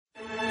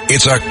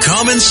It's a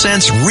common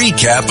sense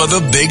recap of the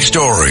big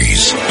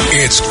stories.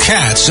 It's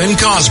Katz and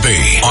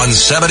Cosby on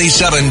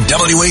 77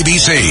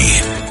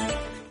 WABC.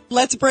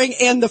 Let's bring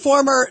in the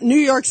former New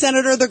York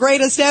Senator, the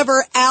greatest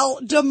ever, Al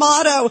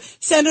D'Amato.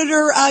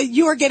 Senator,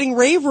 you are getting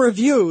rave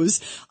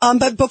reviews.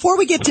 But before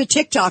we get to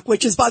TikTok,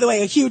 which is, by the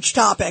way, a huge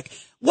topic,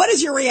 what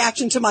is your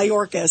reaction to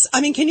Mayorkas? I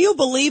mean, can you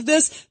believe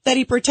this, that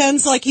he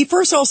pretends like he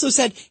first also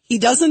said he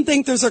doesn't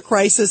think there's a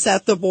crisis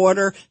at the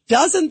border,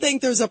 doesn't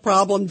think there's a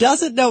problem,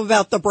 doesn't know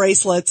about the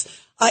bracelets.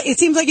 It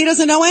seems like he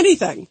doesn't know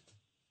anything.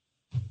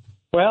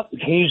 Well,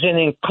 he's an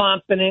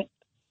incompetent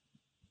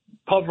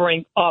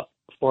covering up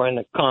for an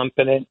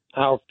incompetent,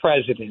 our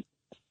president.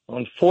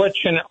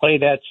 Unfortunately,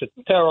 that's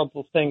a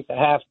terrible thing to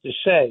have to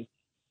say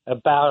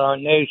about our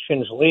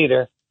nation's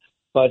leader,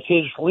 but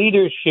his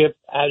leadership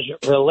as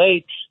it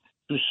relates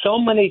to so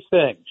many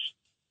things,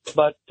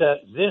 but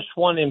this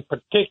one in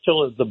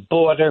particular, the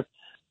border,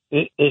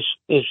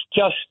 is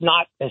just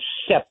not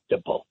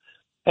acceptable.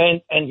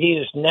 And he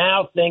is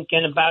now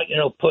thinking about,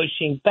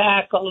 pushing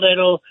back a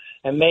little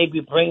and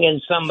maybe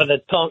bringing some of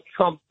the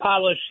Trump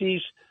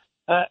policies.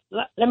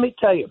 Let me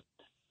tell you,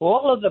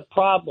 all of the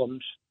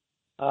problems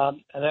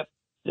that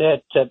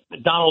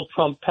Donald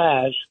Trump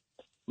has,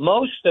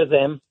 most of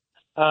them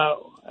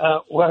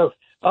were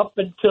up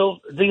until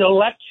the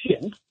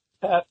election.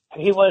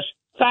 He was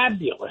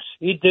fabulous.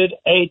 He did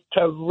a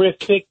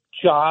terrific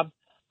job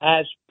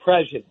as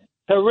president.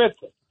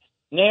 Terrific.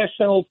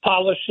 National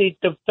policy,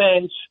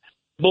 defense,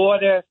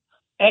 border,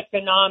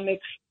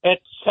 economics,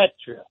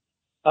 etc.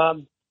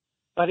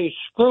 But he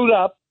screwed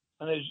up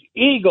and his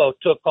ego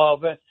took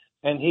over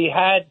and he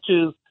had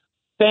to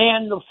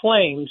fan the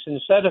flames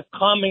instead of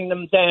calming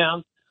them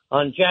down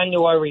on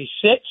January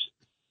 6th.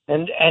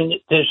 And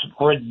this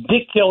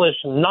ridiculous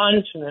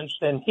nonsense,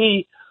 and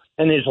he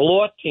and his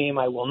law team,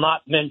 I will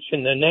not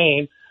mention the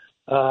name,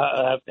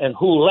 and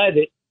who led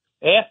it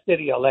after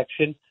the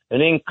election, an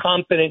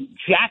incompetent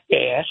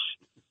jackass,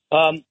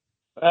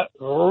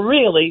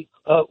 really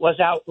was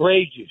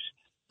outrageous.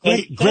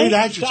 Great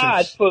adjectives.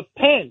 God for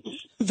Pence.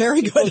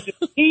 Very good. Because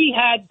if he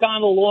had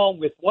gone along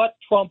with what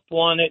Trump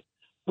wanted,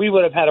 we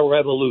would have had a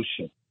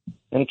revolution.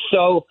 And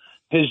so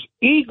his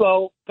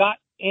ego got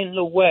in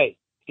the way.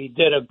 He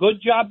did a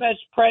good job as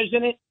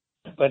president,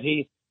 but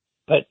he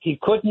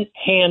couldn't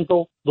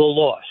handle the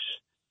loss.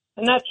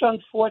 And that's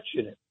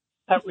unfortunate.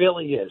 That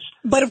really is.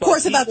 But of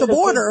course, about the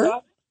border,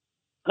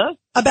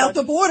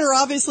 the border,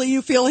 obviously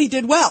you feel he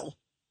did well.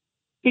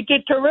 He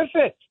did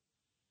terrific.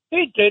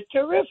 He did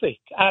terrific.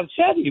 I've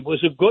said he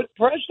was a good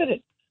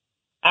president.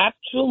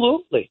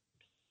 Absolutely.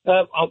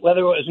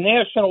 Whether it was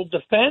national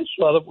defense,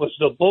 whether it was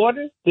the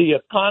border, the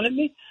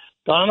economy,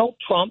 Donald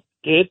Trump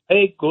did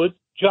a good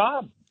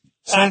job.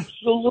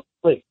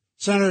 Absolutely.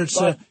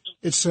 Senator,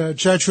 it's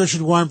Judge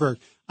Richard Weinberg.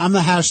 I'm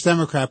the House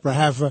Democrat, but I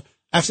have to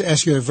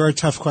ask you a very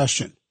tough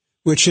question,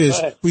 which is,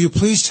 will you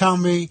please tell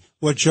me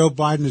what Joe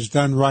Biden has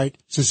done right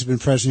since he's been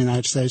president of the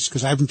United States?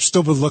 Because I've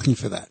still been looking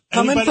for that.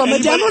 Coming from a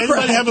Democrat.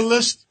 Anybody have a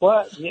list?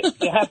 Well, you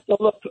have to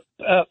look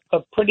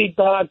pretty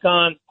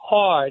doggone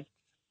hard.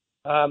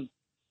 And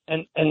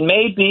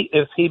maybe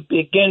if he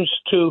begins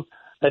to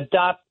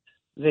adopt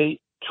the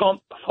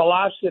Trump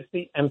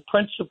philosophy and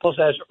principles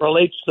as it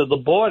relates to the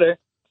border,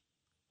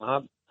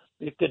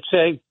 you could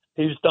say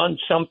he's done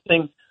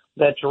something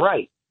that's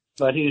right.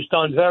 But he's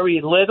done very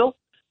little.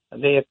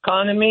 The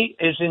economy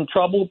is in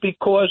trouble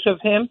because of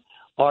him.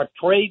 Our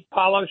trade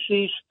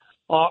policies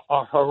are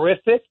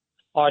horrific.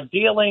 Our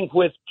dealing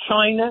with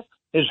China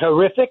is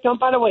horrific. And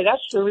by the way,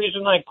 that's the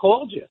reason I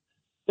called you.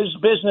 This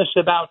business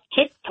about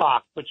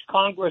TikTok, which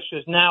Congress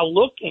is now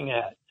looking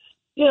at.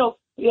 You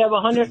have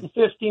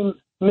 150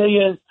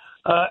 million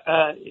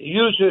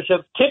users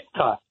of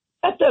TikTok.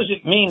 That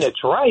doesn't mean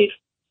it's right.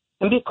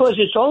 And because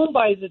it's owned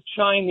by the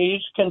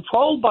Chinese,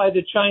 controlled by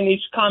the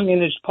Chinese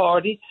Communist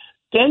Party,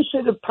 then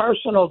the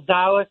personal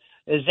dollar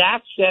is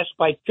accessed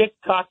by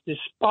TikTok to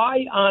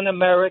spy on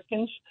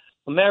Americans,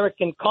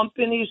 American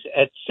companies,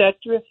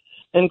 etc.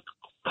 And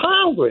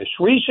Congress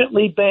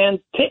recently banned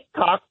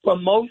TikTok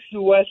from most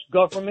U.S.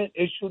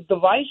 government-issued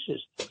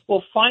devices.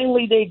 Well,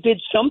 finally, they did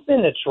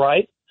something that's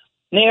right.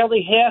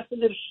 Nearly half of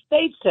the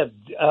states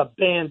have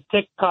banned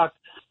TikTok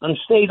on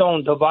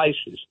state-owned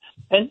devices.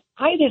 And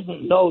I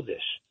didn't know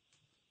this,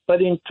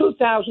 but in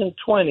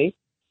 2020,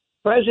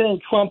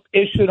 President Trump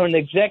issued an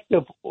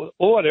executive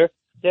order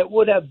that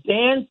would have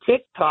banned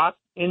TikTok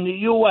in the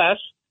U.S.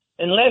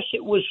 unless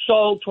it was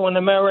sold to an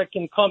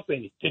American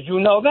company. Did you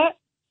know that?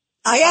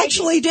 I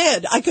actually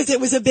did, because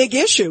it was a big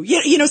issue.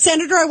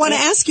 Senator, I want to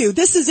ask you,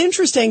 this is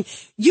interesting.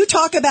 You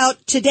talk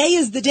about today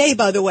is the day,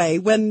 by the way,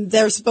 when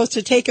they're supposed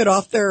to take it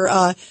off their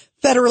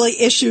federally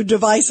issued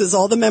devices,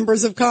 all the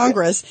members of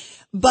Congress.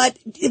 But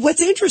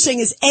what's interesting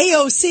is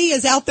AOC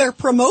is out there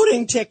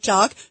promoting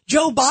TikTok.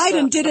 Joe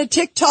Biden did a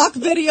TikTok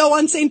video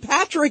on St.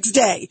 Patrick's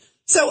Day.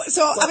 So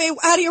I mean,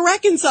 how do you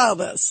reconcile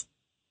this?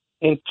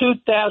 In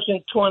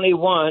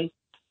 2021,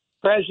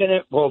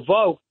 President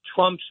revoked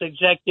Trump's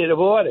executive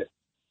order.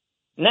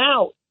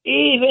 Now,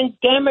 even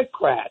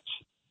Democrats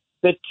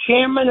The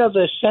chairman of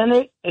the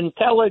Senate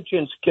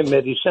Intelligence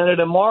Committee,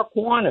 Senator Mark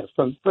Warner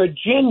from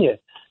Virginia,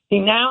 he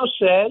now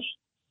says,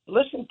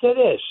 listen to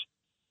this,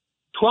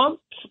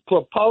 Trump's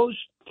proposed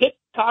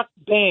TikTok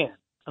ban,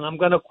 and I'm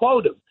going to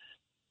quote him,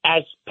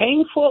 as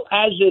painful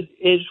as it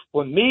is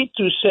for me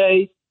to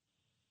say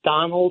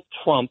Donald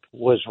Trump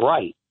was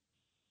right.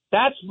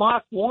 That's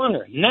Mark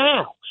Warner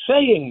now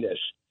saying this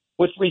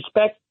with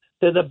respect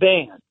to the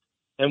ban,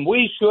 and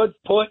we should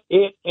put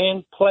it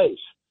in place.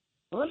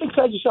 Let me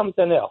tell you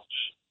something else.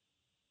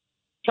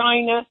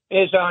 China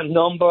is our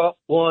number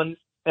one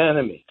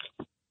enemy.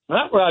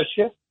 Not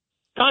Russia,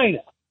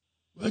 China.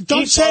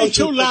 Don't say it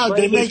too loud.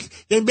 They make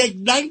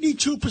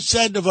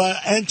 92% of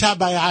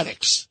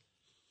antibiotics.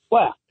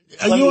 Well,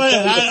 let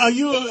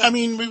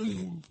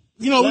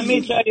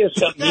me tell you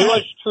something.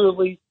 Yours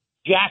truly,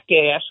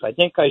 jackass, I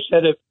think I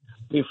said it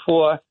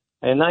before,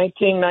 in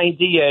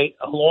 1998,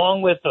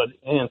 along with the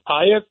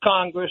entire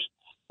Congress,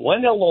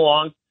 went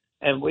along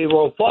and we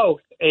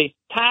revoked a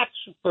tax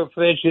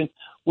provision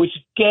which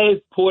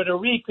gave Puerto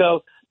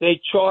Rico,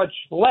 they charged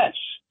less,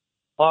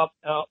 or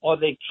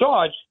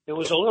there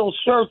was a little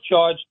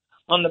surcharge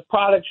on the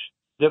products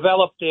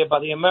developed there by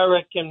the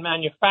American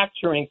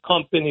manufacturing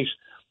companies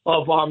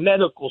of our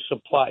medical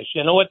supplies.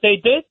 You know what they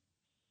did?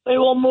 They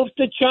all moved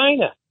to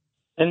China.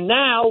 And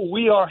now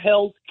we are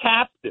held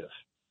captive.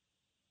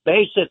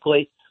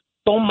 Basically,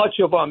 so much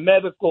of our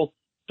medical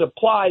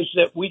supplies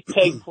that we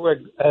take for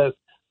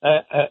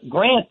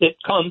granted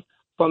come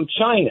from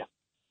China.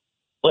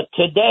 But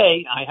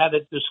today I had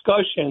a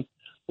discussion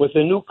with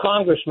a new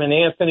congressman,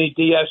 Anthony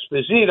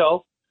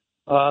D'Esposito,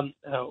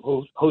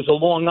 who's a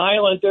Long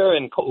Islander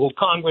and who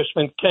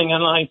Congressman King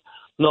and I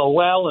know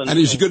well. And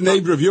he's a good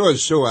neighbor of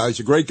yours, too. He's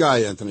a great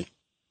guy, Anthony.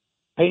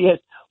 He is.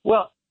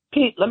 Well,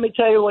 Pete, let me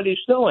tell you what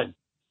he's doing.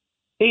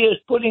 He is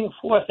putting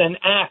forth an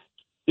act,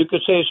 you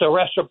could say it's a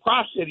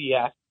reciprocity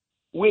act,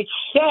 which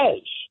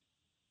says,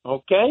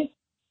 okay,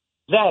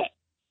 that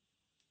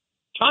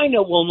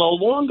China will no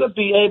longer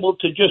be able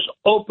to just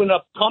open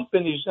up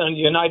companies in the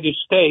United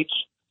States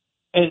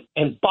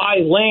and buy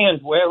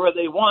land wherever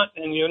they want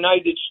in the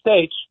United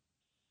States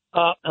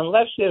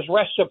unless there's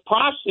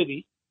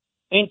reciprocity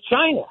in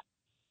China.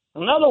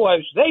 In other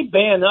words, they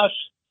ban us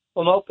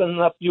from opening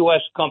up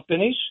U.S.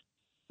 companies.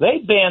 They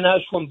ban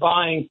us from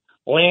buying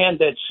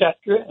land,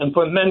 etc., and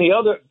from many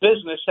other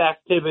business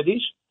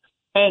activities.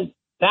 And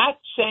that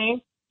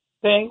same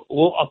thing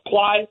will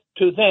apply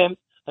to them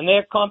and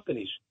their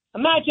companies.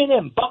 Imagine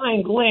them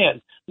buying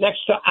land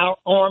next to our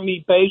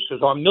army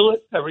bases, our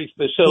military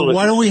facilities.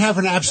 Why don't we have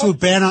an absolute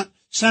ban on,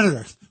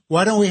 Senator,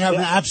 why don't we have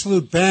an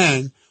absolute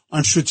ban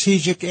on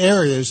strategic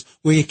areas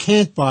where you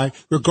can't buy,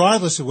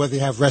 regardless of whether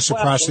you have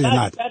reciprocity or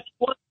not? That's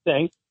one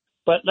thing.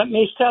 But let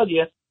me tell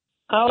you,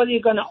 how are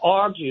you going to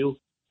argue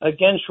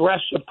against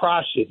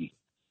reciprocity?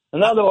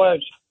 In other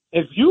words,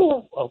 if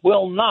you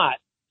will not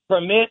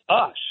permit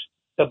us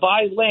to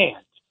buy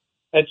land,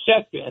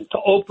 etc., and to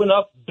open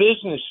up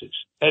businesses,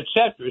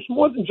 etc., it's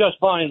more than just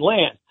buying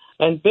land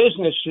and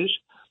businesses,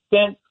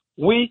 then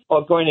we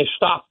are going to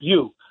stop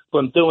you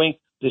from doing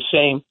the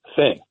same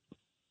thing.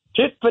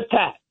 Tit for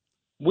tat.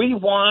 We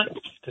want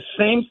the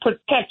same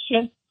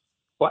protection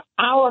for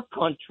our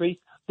country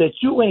that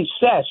you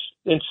insist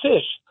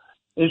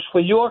is for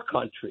your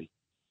country.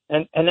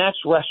 And that's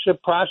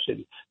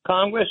reciprocity.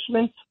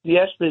 Congressman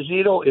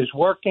D'Esposito is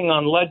working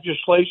on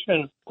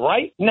legislation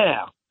right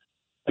now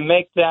to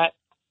make that,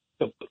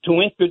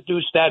 to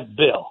introduce that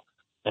bill.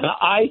 And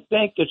I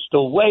think it's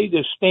the way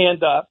to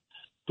stand up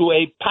to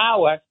a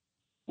power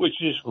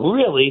which is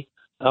really,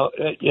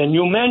 and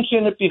you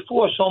mentioned it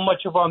before, so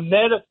much of our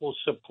medical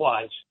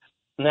supplies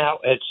now,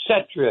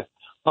 etc.,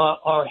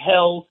 are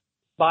held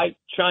by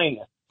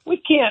China. We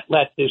can't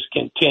let this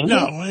continue.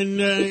 No, and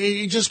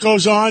it just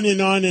goes on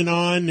and on and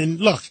on.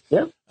 And look,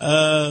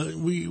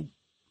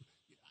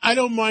 I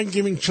don't mind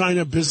giving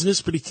China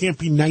business, but it can't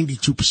be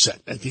 92%.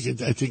 I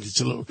think it's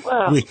a little.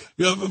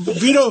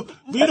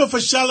 Vito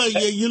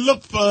Fasella, you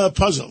look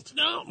puzzled.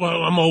 No,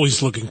 well, I'm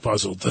always looking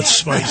puzzled.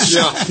 That's my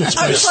state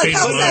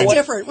how's of that mind.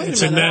 different?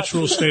 It's a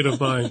natural state of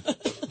mind.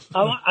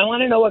 I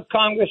want to know what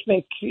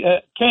Congressman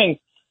King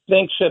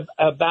thinks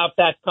about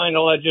that kind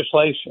of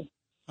legislation.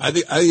 I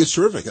think it's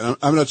terrific.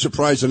 I'm not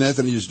surprised that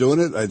Anthony is doing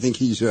it. I think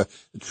he's a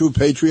true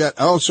patriot.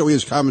 Also, he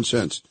has common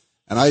sense.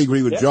 And I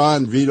agree with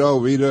John, Vito,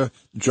 Rita,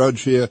 the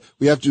judge here.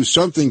 We have to do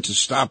something to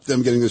stop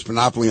them getting this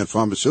monopoly on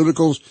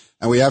pharmaceuticals,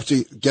 and we have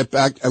to get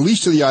back at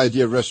least to the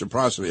idea of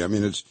reciprocity. I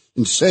mean, it's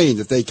insane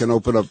that they can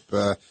open up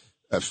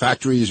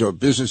factories or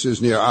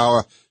businesses near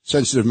our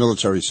sensitive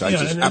military sites.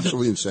 It's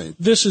absolutely insane.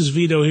 This is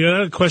Vito here. I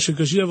had a question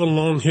because you have a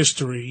long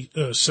history,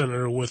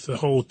 Senator, with the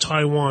whole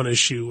Taiwan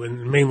issue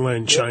in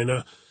mainland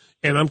China.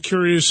 And I'm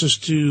curious as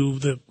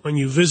to when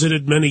you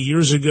visited many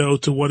years ago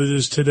to what it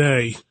is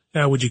today.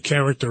 How would you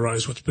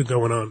characterize what's been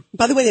going on?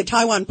 By the way, the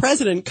Taiwan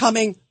president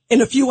coming in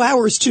a few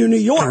hours to New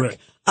York.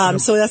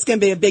 So that's going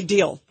to be a big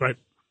deal. Right.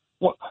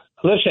 Well,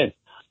 listen,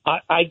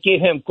 I give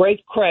him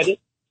great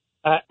credit,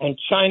 and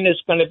China's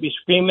going to be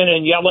screaming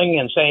and yelling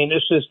and saying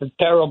this is a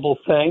terrible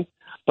thing.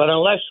 But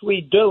unless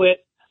we do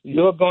it,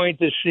 you're going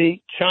to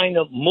see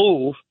China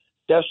move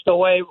just the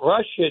way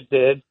Russia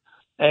did,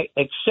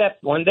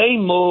 except when they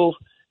move,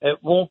 it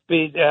won't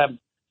be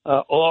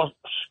all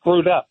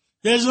screwed up.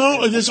 There's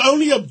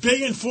only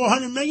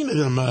 1,400,000,000 of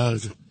them,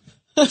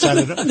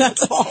 Senator.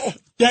 That's all.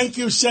 Thank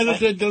you,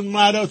 Senator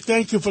D'Amato.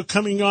 Thank you for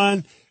coming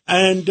on.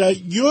 And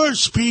your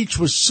speech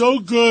was so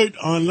good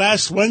on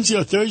last Wednesday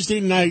or Thursday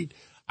night.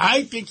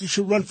 I think you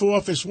should run for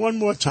office one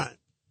more time.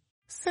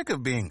 Sick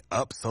of being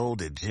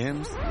upsold at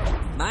gyms?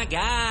 My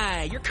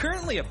guy, you're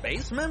currently a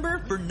base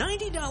member? For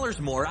 $90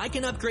 more, I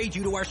can upgrade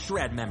you to our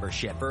Shred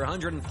membership. For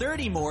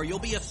 $130 more, you'll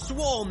be a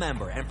Swole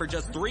member. And for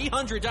just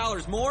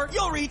 $300 more,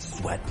 you'll reach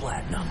Sweat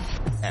Platinum.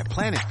 At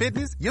Planet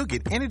Fitness, you'll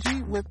get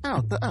energy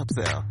without the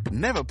upsell.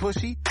 Never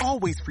pushy,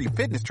 always free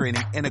fitness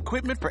training and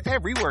equipment for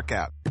every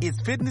workout. It's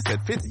fitness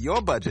that fits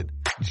your budget.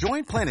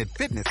 Join Planet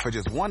Fitness for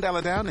just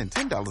 $1 down and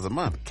 $10 a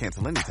month.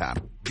 Cancel anytime.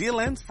 Deal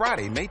ends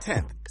Friday, May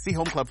 10th. See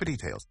Home Club for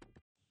details.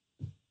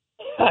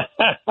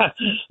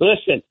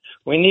 Listen,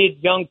 we need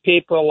young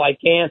people like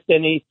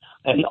Anthony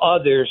and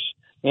others.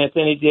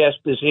 Anthony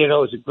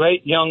D'Esposito is a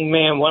great young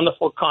man,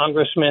 wonderful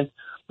congressman,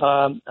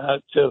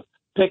 to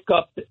pick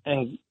up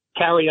and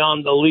carry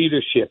on the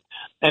leadership.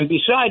 And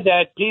beside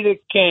that, Peter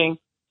King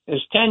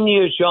is 10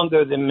 years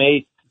younger than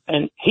me,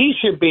 and he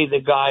should be the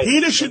guy.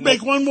 Peter should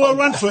make one more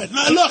run for it.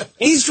 Now, look,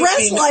 he's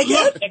dressed like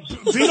it.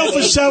 Vito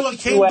Fossella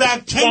came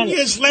back 10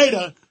 years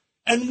later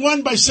and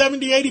won by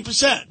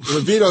 70-80%. Well,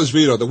 Vito's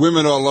Vito. The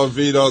women all love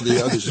Vito.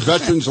 The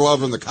veterans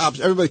love him. The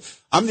cops, everybody.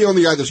 I'm the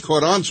only guy that's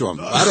caught on to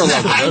him. I don't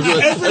love him.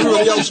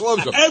 Everybody else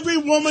loves him. Every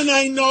woman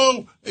I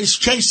know is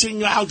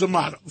chasing Al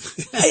D'Amato.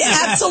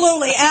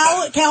 Absolutely.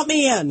 Al, count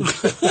me in.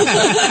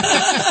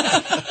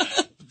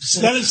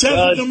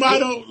 Senator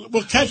D'Amato,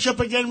 we'll catch up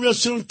again real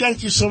soon.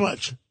 Thank you so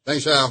much.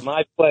 Thanks, Al.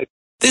 My pleasure.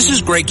 This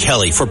is Greg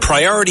Kelly for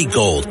Priority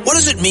Gold. What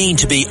does it mean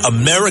to be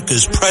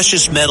America's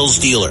precious metals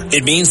dealer?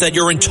 It means that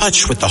you're in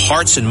touch with the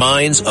hearts and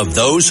minds of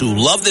those who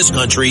love this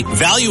country,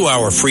 value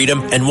our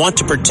freedom, and want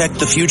to protect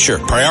the future.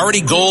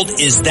 Priority Gold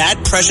is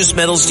that precious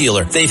metals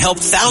dealer. They've helped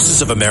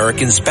thousands of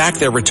Americans back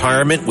their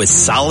retirement with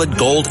solid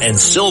gold and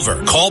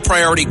silver. Call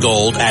Priority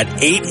Gold at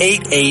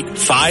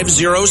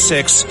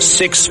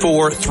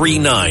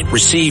 888-506-6439.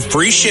 Receive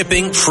free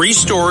shipping, free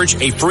storage,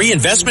 a free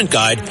investment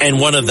guide, and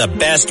one of the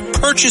best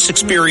purchase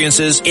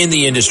experiences in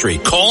the industry.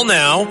 Call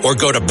now or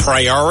go to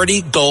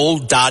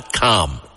PriorityGold.com.